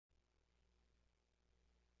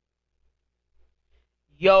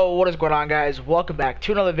Yo, what is going on, guys? Welcome back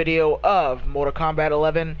to another video of Mortal Kombat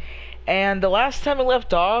 11. And the last time we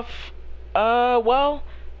left off, well,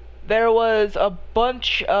 there was a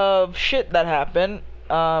bunch of shit that happened.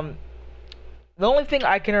 The only thing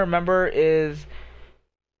I can remember is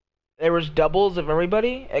there was doubles of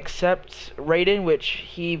everybody except Raiden, which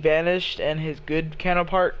he vanished and his good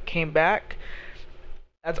counterpart came back.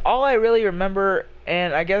 That's all I really remember,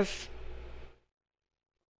 and I guess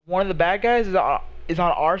one of the bad guys is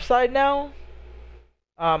on our side now.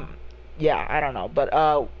 Yeah, I don't know, but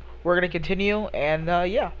we're gonna continue, and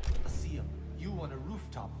yeah. See him. You on a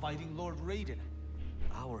rooftop fighting Lord Raiden.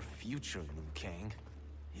 Our future, Liu Kang.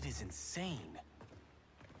 It is insane.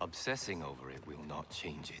 Obsessing over it will not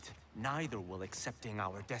change it. Neither will accepting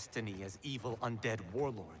our destiny as evil undead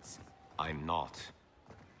warlords. I'm not.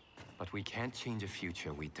 But we can't change a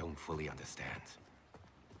future we don't fully understand.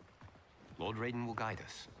 Lord Raiden will guide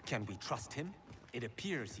us. Can we trust him? It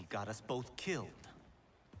appears he got us both killed.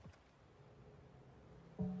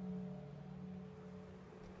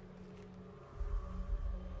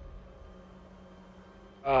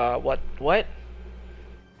 What?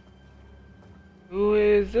 Who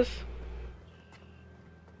is this?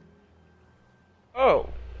 Oh,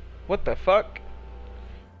 what the fuck?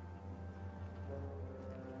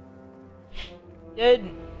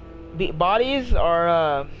 Dead bodies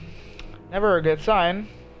are, never a good sign.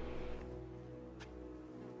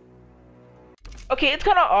 Okay, it's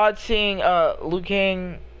kind of odd seeing Liu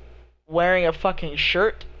Kang wearing a fucking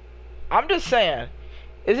shirt. I'm just saying,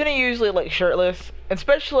 isn't he usually like shirtless,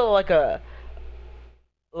 especially like a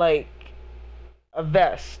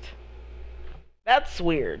vest? That's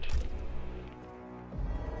weird.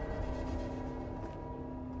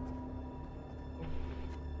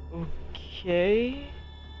 Okay.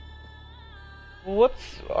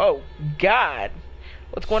 Oh God,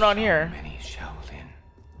 what's going on here? Many Shaolin.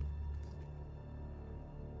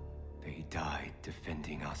 They died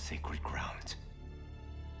defending our sacred ground.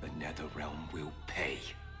 The Nether Realm will pay.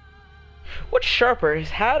 What's sharper, his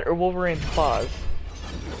hat or Wolverine's claws?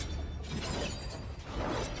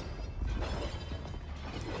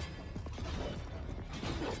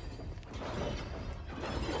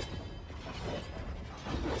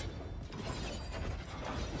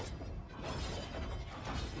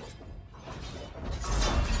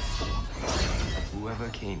 Whoever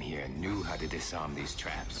came here knew how to disarm these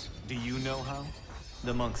traps. Do you know how?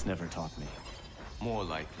 The monks never taught me. More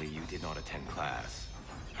likely you did not attend class.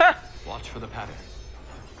 Huh. Watch for the pattern.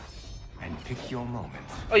 And pick your moment.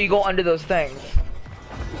 Oh, you go under those things.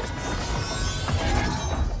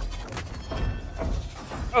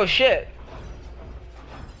 Oh shit.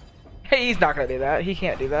 Hey, he's not gonna do that. He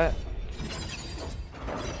can't do that.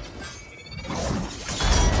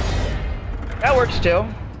 That works too.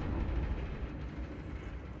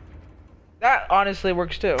 That honestly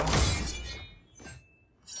works too.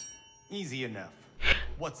 Easy enough.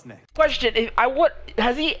 What's next? Question: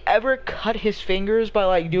 has he ever cut his fingers by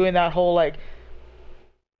like doing that whole like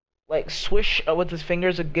swish with his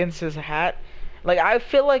fingers against his hat? Like, I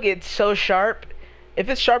feel like it's so sharp. If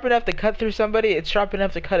it's sharp enough to cut through somebody, it's sharp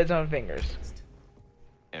enough to cut his own fingers.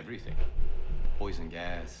 Everything. Poison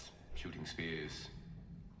gas, shooting spears,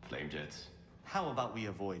 flame jets. How about we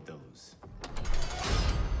avoid those?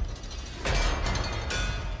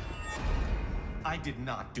 I did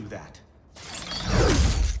not do that.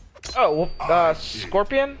 Oh,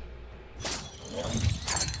 Scorpion?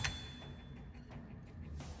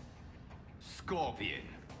 Scorpion.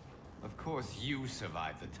 Of course you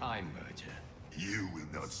survived the time merger. You will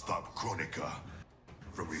not stop Chronica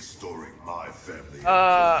from restoring my family.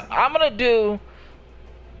 I'm gonna do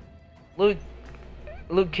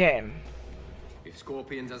Liu Kang. If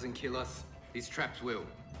Scorpion doesn't kill us, these traps will.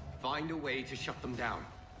 Find a way to shut them down.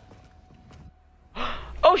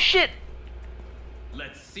 Oh shit!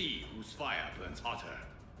 Let's see whose fire burns hotter.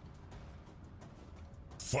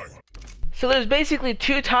 Fight. So there's basically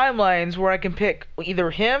two timelines where I can pick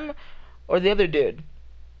either him or the other dude.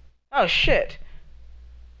 Oh shit.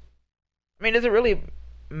 I mean, does it really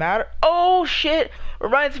matter? Oh shit!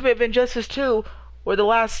 Reminds me of Injustice 2, where the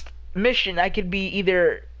last mission I could be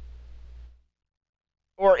either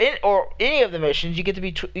or any of the missions you get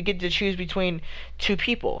to choose between two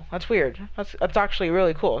people. That's weird. That's actually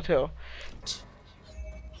really cool too.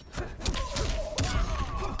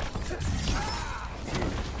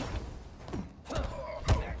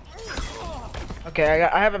 Okay,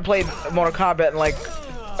 I haven't played Mortal Kombat in like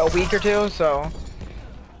a week or two, so.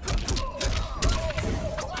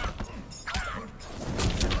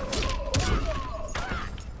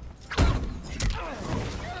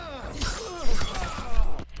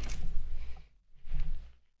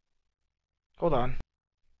 Hold on.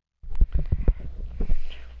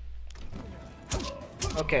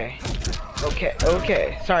 Okay.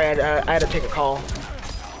 Okay. Sorry, I had to take a call.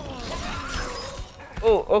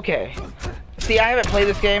 Oh, okay. See, I haven't played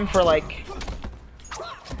this game for like...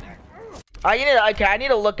 I need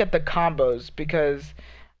to look at the combos because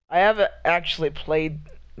I haven't actually played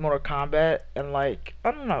Mortal Kombat in like,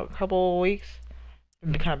 I don't know, a couple of weeks.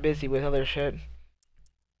 I've been kind of busy with other shit.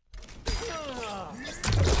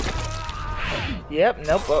 Yep,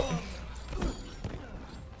 nope. Oh.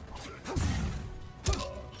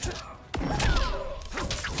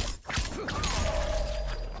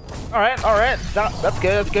 Alright. That's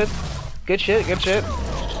good, that's good. Good shit.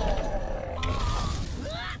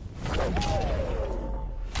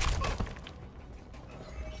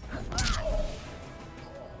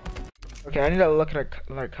 Okay, I need to look at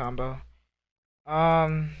another combo.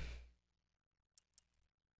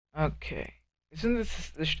 Okay. Isn't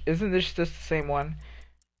this just the same one?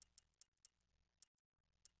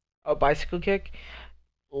 Oh, bicycle kick?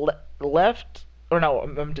 Left, or no,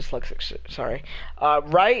 I'm dyslexic, sorry.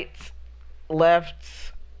 Right,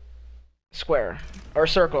 left, square. Or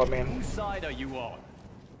circle, I mean. Whose side are you on?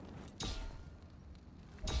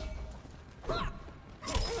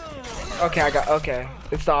 Okay, okay.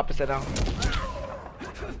 It's the opposite now.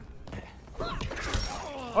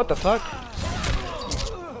 What the fuck?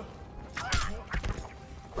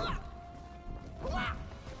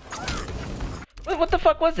 What the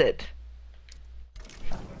fuck was it?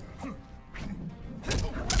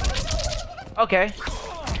 Okay.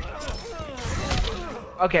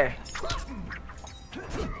 Okay.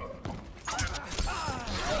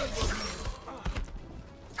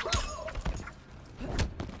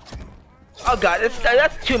 Oh god,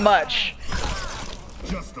 that's too much.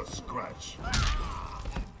 Just a scratch.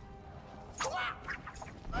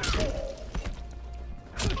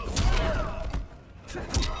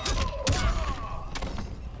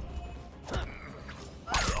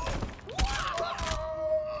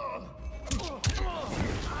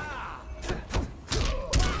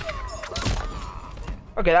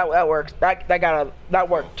 Okay, that worked. That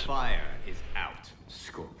worked. Fire is out,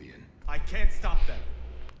 Scorpion. I can't stop them.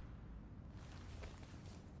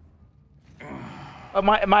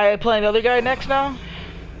 Am I playing the other guy next now?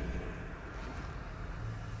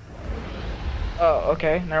 Oh,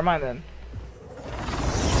 okay. Never mind then.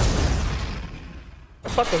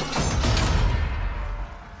 Fuck him.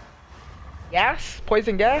 Gas?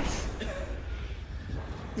 Poison gas?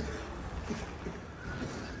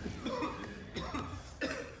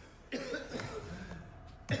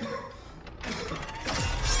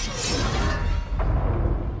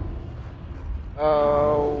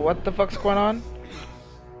 What the fuck's going on?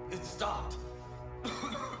 It stopped.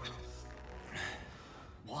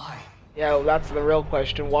 Why? Yeah, well, that's the real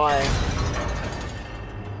question. Why?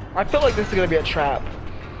 I feel like this is gonna be a trap.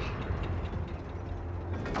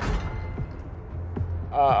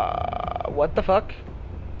 What the fuck?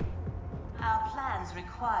 Our plans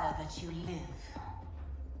require that you live.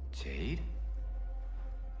 Jade?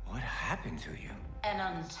 What happened to you? An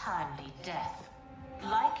untimely death.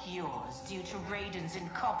 Like yours, due to Raiden's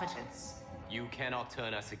incompetence. You cannot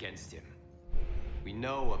turn us against him. We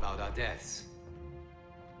know about our deaths.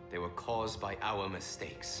 They were caused by our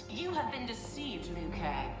mistakes. You have been deceived, Liu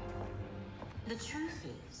Kang. The truth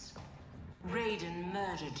is, Raiden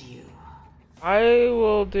murdered you. I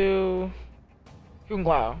will do Kung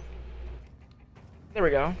Lao. There we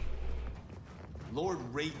go. Lord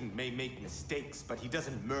Raiden may make mistakes, but he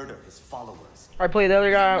doesn't murder his followers. I played the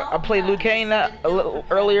other guy. I played Liu Kang a little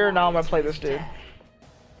earlier. Now I'm gonna play this dude.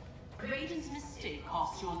 Raiden's mistake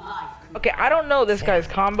cost your life. Okay, I don't know this guy's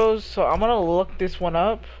combos, so I'm gonna look this one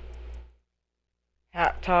up.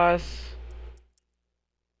 Hat toss,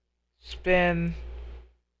 spin,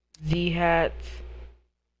 Z hat,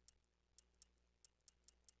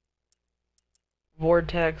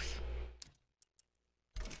 vortex.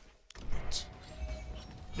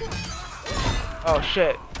 Oh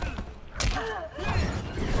shit.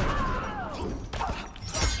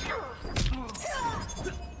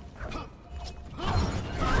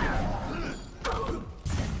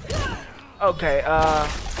 Okay,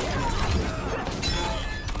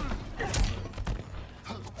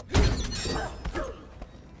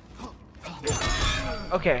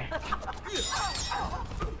 okay.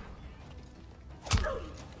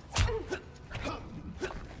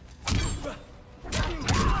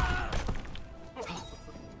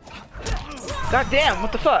 God damn,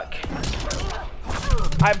 what the fuck?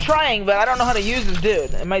 I'm trying, but I don't know how to use this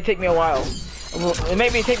dude. It might take me a while. It may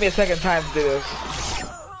take me a second time to do this.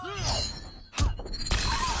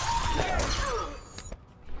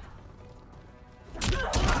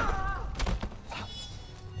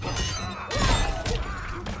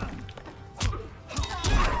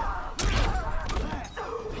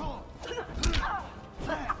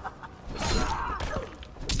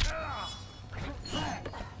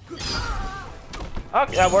 Oh,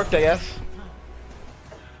 that worked, I guess.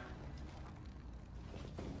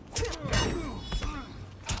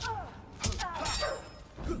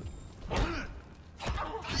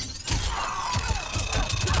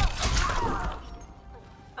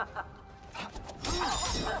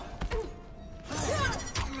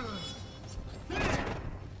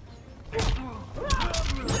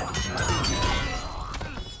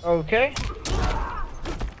 Okay.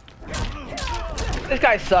 This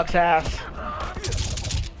guy sucks ass.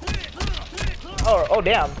 Oh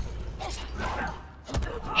damn.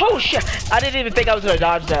 Oh shit! I didn't even think I was gonna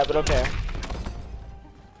dodge that, but okay.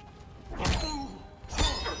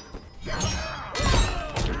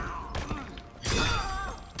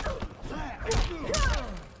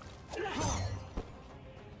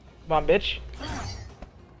 Come on, bitch.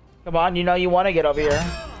 Come on, you know you want to get over here.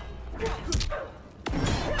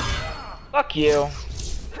 Fuck you.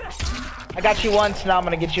 I got you once, now I'm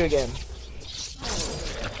gonna get you again.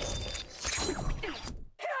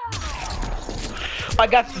 I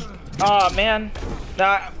got. Oh man.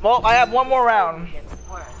 Well, I have one more round.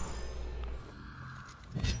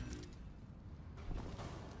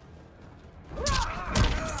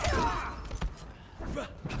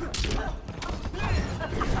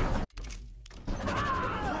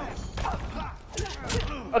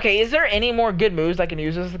 Okay, is there any more good moves I can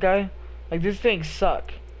use as this guy? Like, these things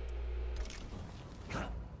suck.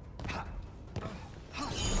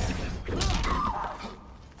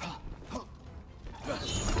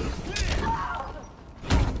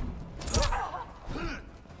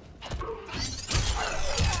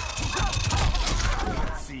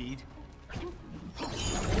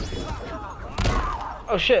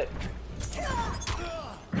 Oh shit.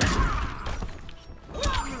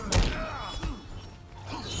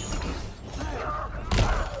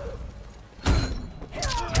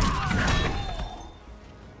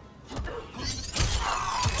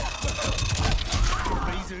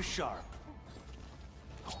 Razor sharp.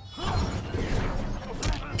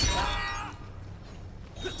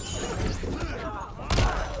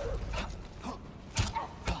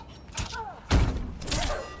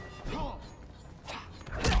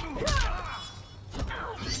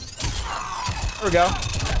 There we go.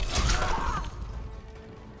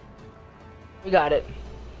 We got it.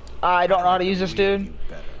 I don't know how to use this dude.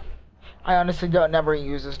 I honestly don't never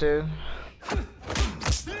use this dude.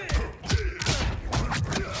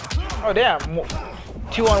 Oh damn.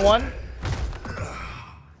 2-on-1?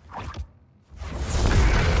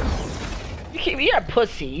 You're a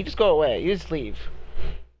pussy. You just go away. You just leave.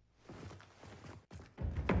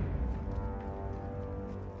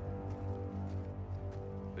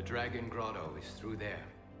 The Dragon Grotto is through there.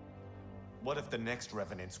 What if the next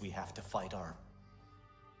revenants we have to fight are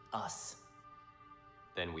us?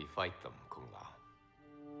 Then we fight them, Kung Lao.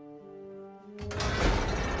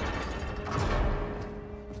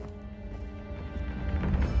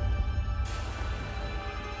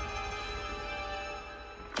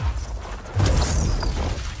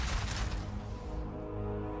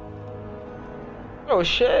 Oh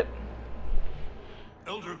shit.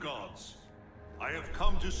 Elder gods, I have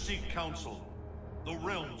come to seek counsel. The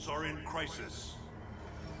realms are in crisis.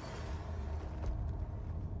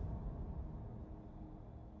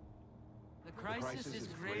 The crisis is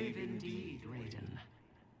grave indeed, Raiden.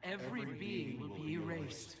 Every being will be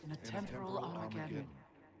erased in a temporal Armageddon.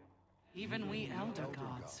 Even we Elder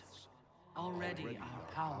Gods. Already our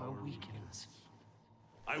power weakens.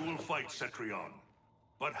 I will fight Cetrion.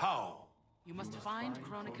 But how? You must find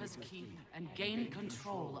Kronika's keep and gain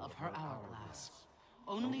control of her hourglass.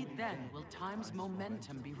 Only then will time's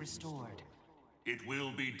momentum be restored. It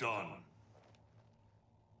will be done.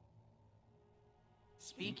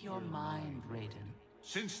 Speak your mind, Raiden.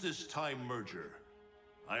 Since this time merger,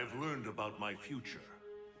 I have learned about my future.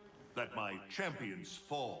 That my champions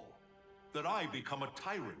fall. That I become a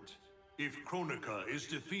tyrant. If Kronika is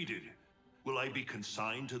defeated, will I be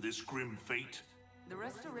consigned to this grim fate? The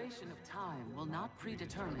restoration of time will not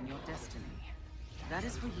predetermine your destiny. That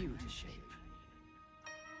is for you to shape.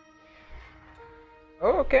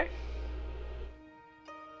 Oh, okay.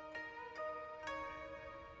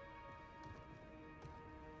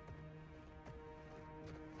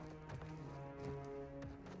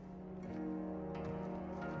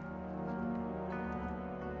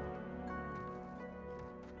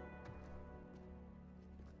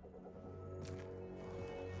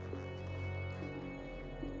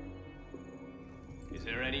 Is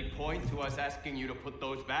there any point to us asking you to put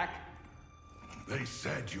those back? They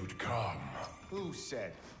said you'd come. Who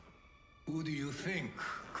said? Who do you think,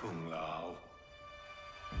 Kung Lao?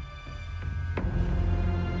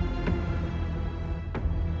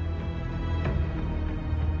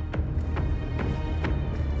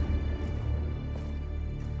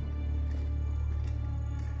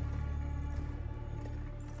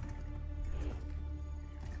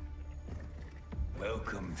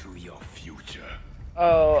 Welcome to your future.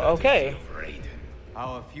 Oh, okay. Courtesy of Raiden.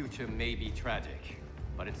 Our future may be tragic,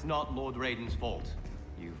 but it's not Lord Raiden's fault.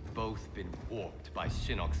 You've both been warped by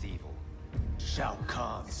Shinnok's evil. Shao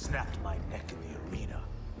Kahn snapped my neck in the arena.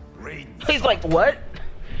 Raiden He's like, what?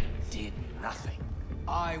 did nothing.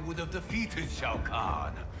 I would have defeated Shao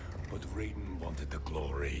Kahn, but Raiden wanted the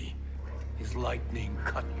glory. His lightning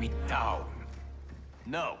cut me down.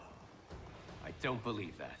 No, I don't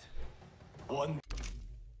believe that. One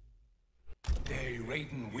day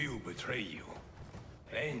Raiden will betray you.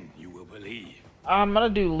 Then you will believe. I'm gonna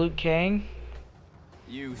do Liu Kang.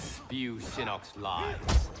 You spew Shinnok's lies.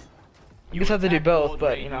 You just have to do attacked both, Lord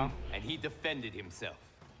but Raiden, you know. And he defended himself.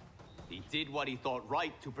 He did what he thought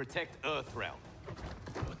right to protect Earthrealm.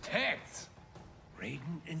 Protect?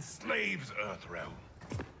 Raiden enslaves Earthrealm.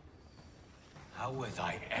 How was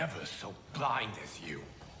I ever so blind as you?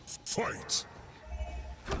 Fight!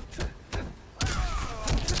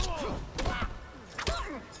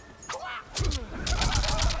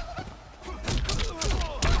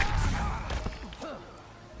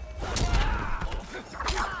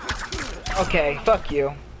 Okay, fuck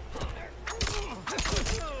you.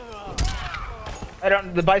 I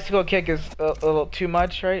don't. The bicycle kick is a little too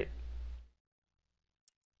much, right?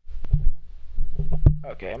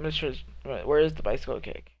 Okay, I'm just sure. Where is the bicycle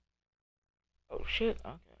kick? Oh shit.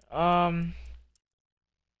 Okay.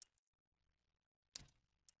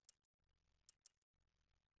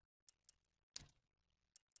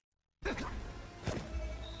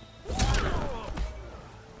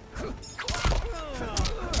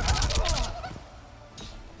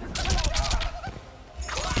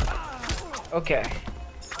 Okay.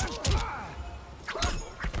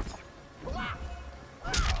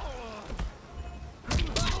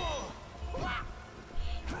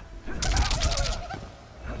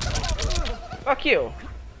 Fuck you.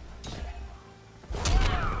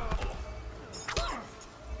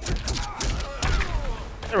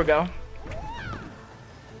 There we go.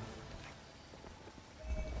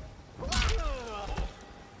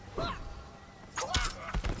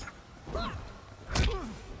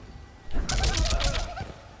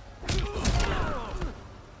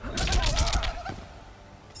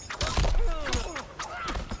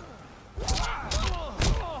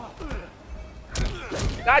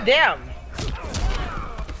 God damn.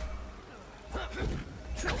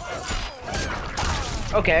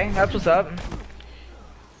 Okay, that's what's up.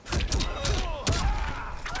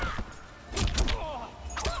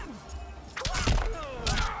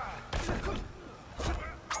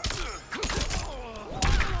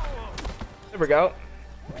 There we go.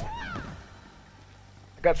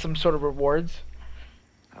 I got some sort of rewards.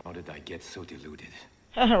 How did I get so deluded?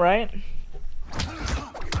 Right?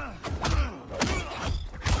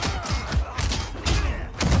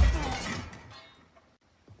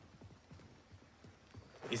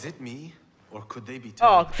 Is it me, or could they be Oh,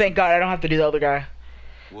 telling the thank God, I don't have to do the other guy.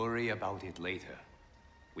 Worry about it later.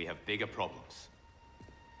 We have bigger problems.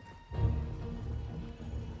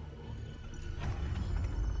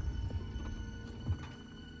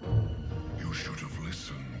 You should have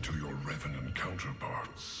listened to your Revenant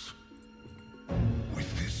counterparts.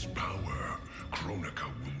 With this power, Kronika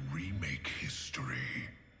will remake history.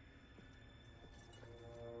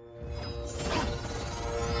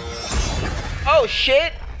 Oh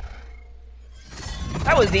shit!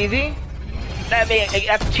 That was easy.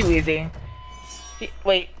 That's too easy.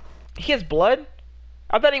 Wait, he has blood?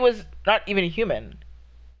 I thought he was not even human.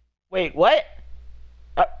 Wait, what?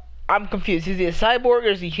 I'm confused. Is he a cyborg or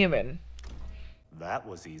is he human? That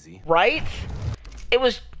was easy. Right? It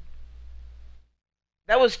was...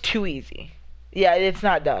 That was too easy. Yeah, it's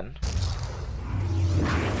not done.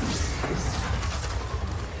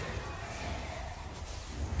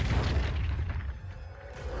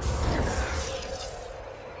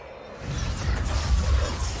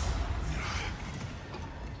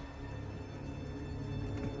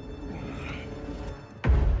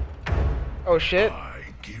 Oh shit. I,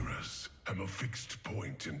 Geras, am a fixed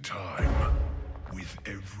point in time. With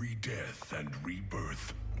every death and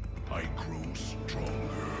rebirth, I grow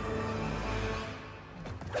stronger.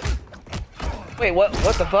 Wait, what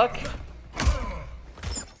the fuck?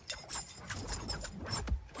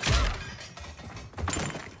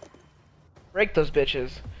 Break those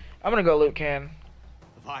bitches. I'm gonna go Liu Kang.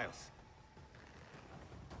 The vials.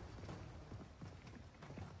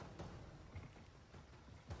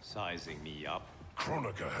 Sizing me up.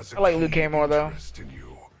 Kronika has a I like Liu keen Kang more, though. interest in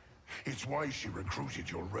you. It's why she recruited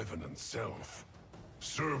your Revenant self.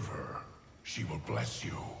 Serve her. She will bless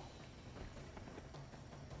you.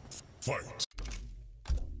 Fight.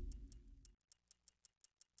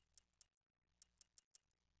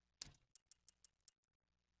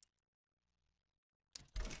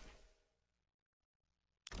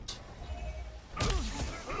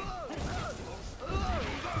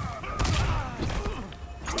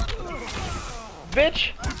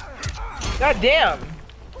 bitch! God damn!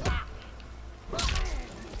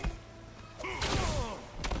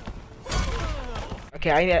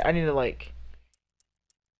 Okay, I need to like.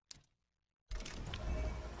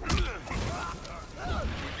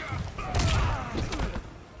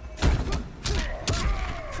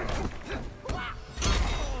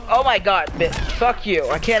 Oh my god, bitch! Fuck you!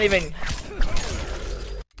 I can't even.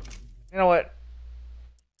 You know what?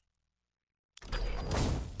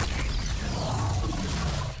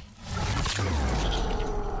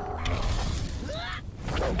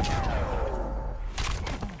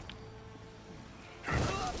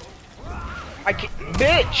 I can't,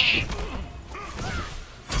 bitch!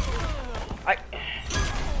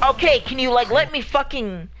 Okay, can you like let me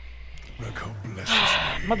fucking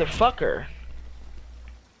motherfucker?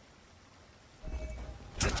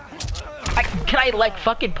 Can I like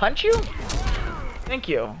fucking punch you? Thank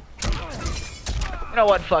you. You know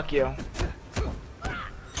what? Fuck you.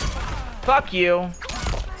 Fuck you.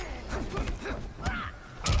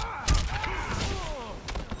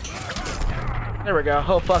 There we go.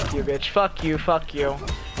 Oh, fuck you, bitch. Fuck you, fuck you.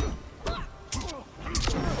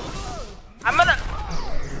 I'm gonna...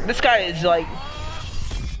 This guy is like...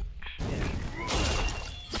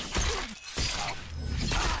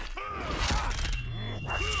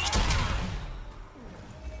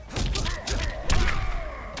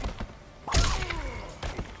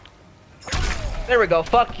 There we go.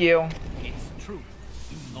 Fuck you. It's true.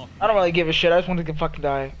 I don't really give a shit. I just want to fucking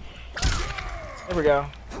die. There we go.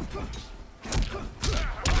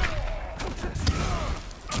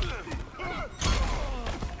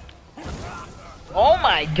 Oh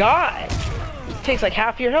my god! It takes like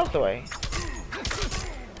half your health away.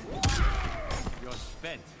 You're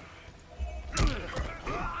spent.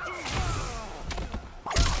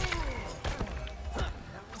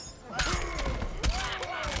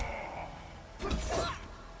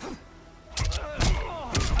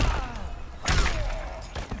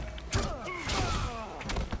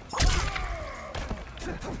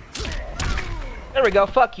 There we go.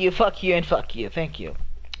 Fuck you, and fuck you. Thank you.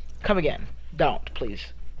 Come again. Don't, please.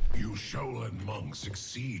 You Shaolin monks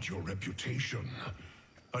exceed your reputation.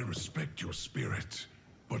 I respect your spirit,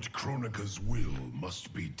 but Kronika's will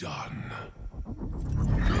must be done.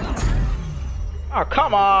 Oh,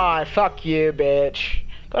 come on. Fuck you, bitch.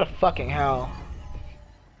 Go to fucking hell.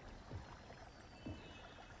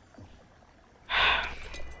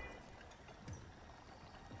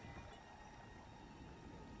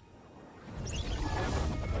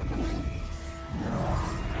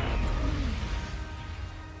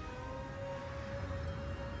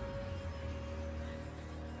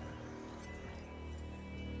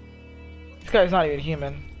 This guy's not even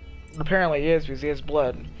human. Apparently he is because he has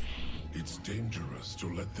blood. It's dangerous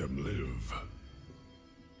to let them live.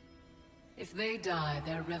 If they die,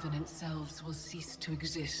 their revenant selves will cease to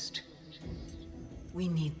exist. We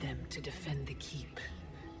need them to defend the keep.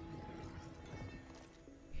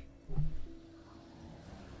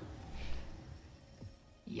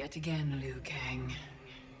 Yet again, Liu Kang,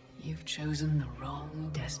 you've chosen the wrong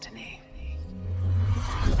destiny.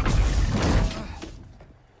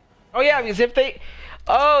 Oh yeah, because if they...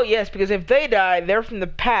 Oh yes, because if they die, they're from the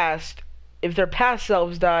past. If their past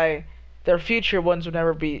selves die, their future ones would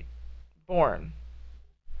never be born.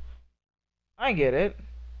 I get it.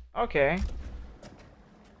 Okay.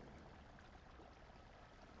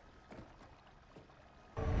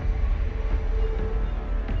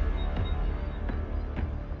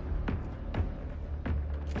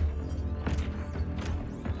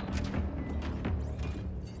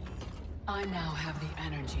 I now have the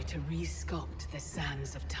energy to re-sculpt the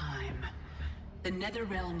sands of time. The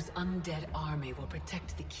Netherrealm's undead army will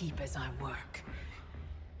protect the keep as I work.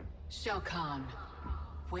 Shao Kahn,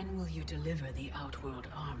 when will you deliver the Outworld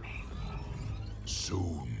army?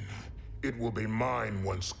 Soon. It will be mine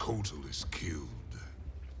once Kotal is killed.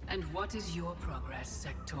 And what is your progress,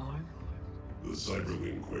 Sector? The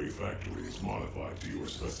Cyberlink Quay factory is modified to your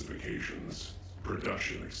specifications.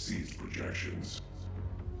 Production exceeds projections.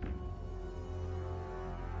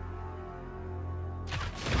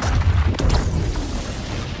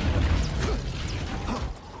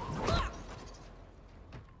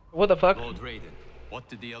 What the fuck? Lord Raiden, what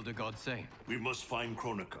did the Elder God say? We must find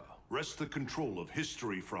Kronika, wrest the control of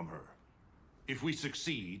history from her. If we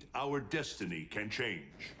succeed, our destiny can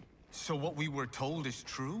change. So what we were told is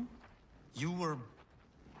true? You were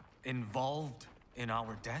involved in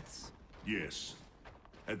our deaths? Yes.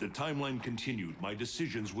 Had the timeline continued, my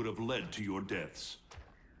decisions would have led to your deaths.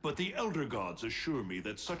 But the Elder Gods assure me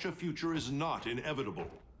that such a future is not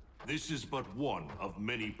inevitable. This is but one of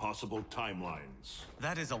many possible timelines.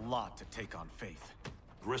 That is a lot to take on faith.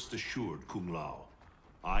 Rest assured, Kung Lao.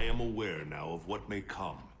 I am aware now of what may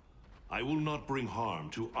come. I will not bring harm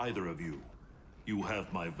to either of you. You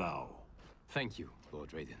have my vow. Thank you, Lord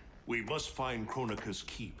Raiden. We must find Kronika's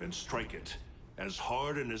keep and strike it, as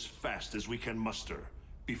hard and as fast as we can muster,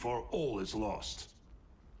 before all is lost.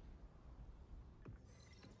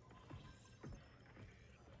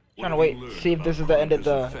 Trying to wait, see if this is the end of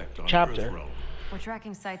the chapter. We're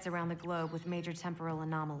tracking sites around the globe with major temporal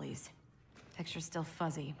anomalies. Picture's still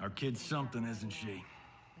fuzzy. Our kid's something, isn't she?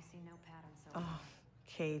 We see no pattern so far. Oh,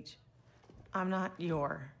 Cage. I'm not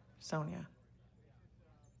your Sonya.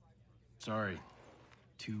 Sorry.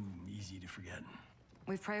 Too easy to forget.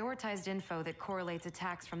 We've prioritized info that correlates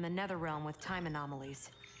attacks from the Netherrealm with time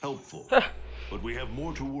anomalies. Helpful. But we have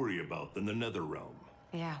more to worry about than the Netherrealm.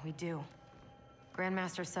 Yeah, we do.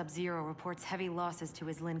 Grandmaster Sub-Zero reports heavy losses to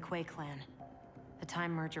his Lin Kuei clan. The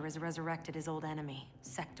Time Merger has resurrected his old enemy,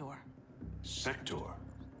 Sector. Sector?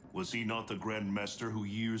 Was he not the Grandmaster who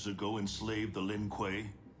years ago enslaved the Lin Kuei?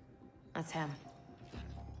 That's him.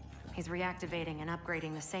 He's reactivating and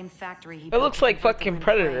upgrading the same factory he It built looks to like convert the fucking Lin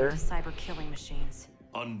Kuei Predator. into cyber killing machines.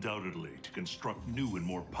 Undoubtedly, to construct new and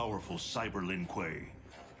more powerful cyber Lin Kuei.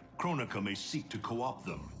 Kronika may seek to co-opt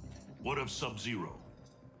them. What of Sub-Zero?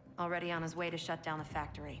 Already on his way to shut down the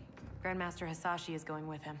factory. Grandmaster Hasashi is going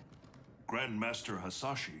with him. Grandmaster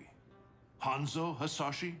Hasashi? Hanzo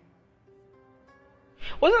Hasashi?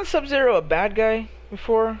 Wasn't Sub-Zero a bad guy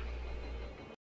before?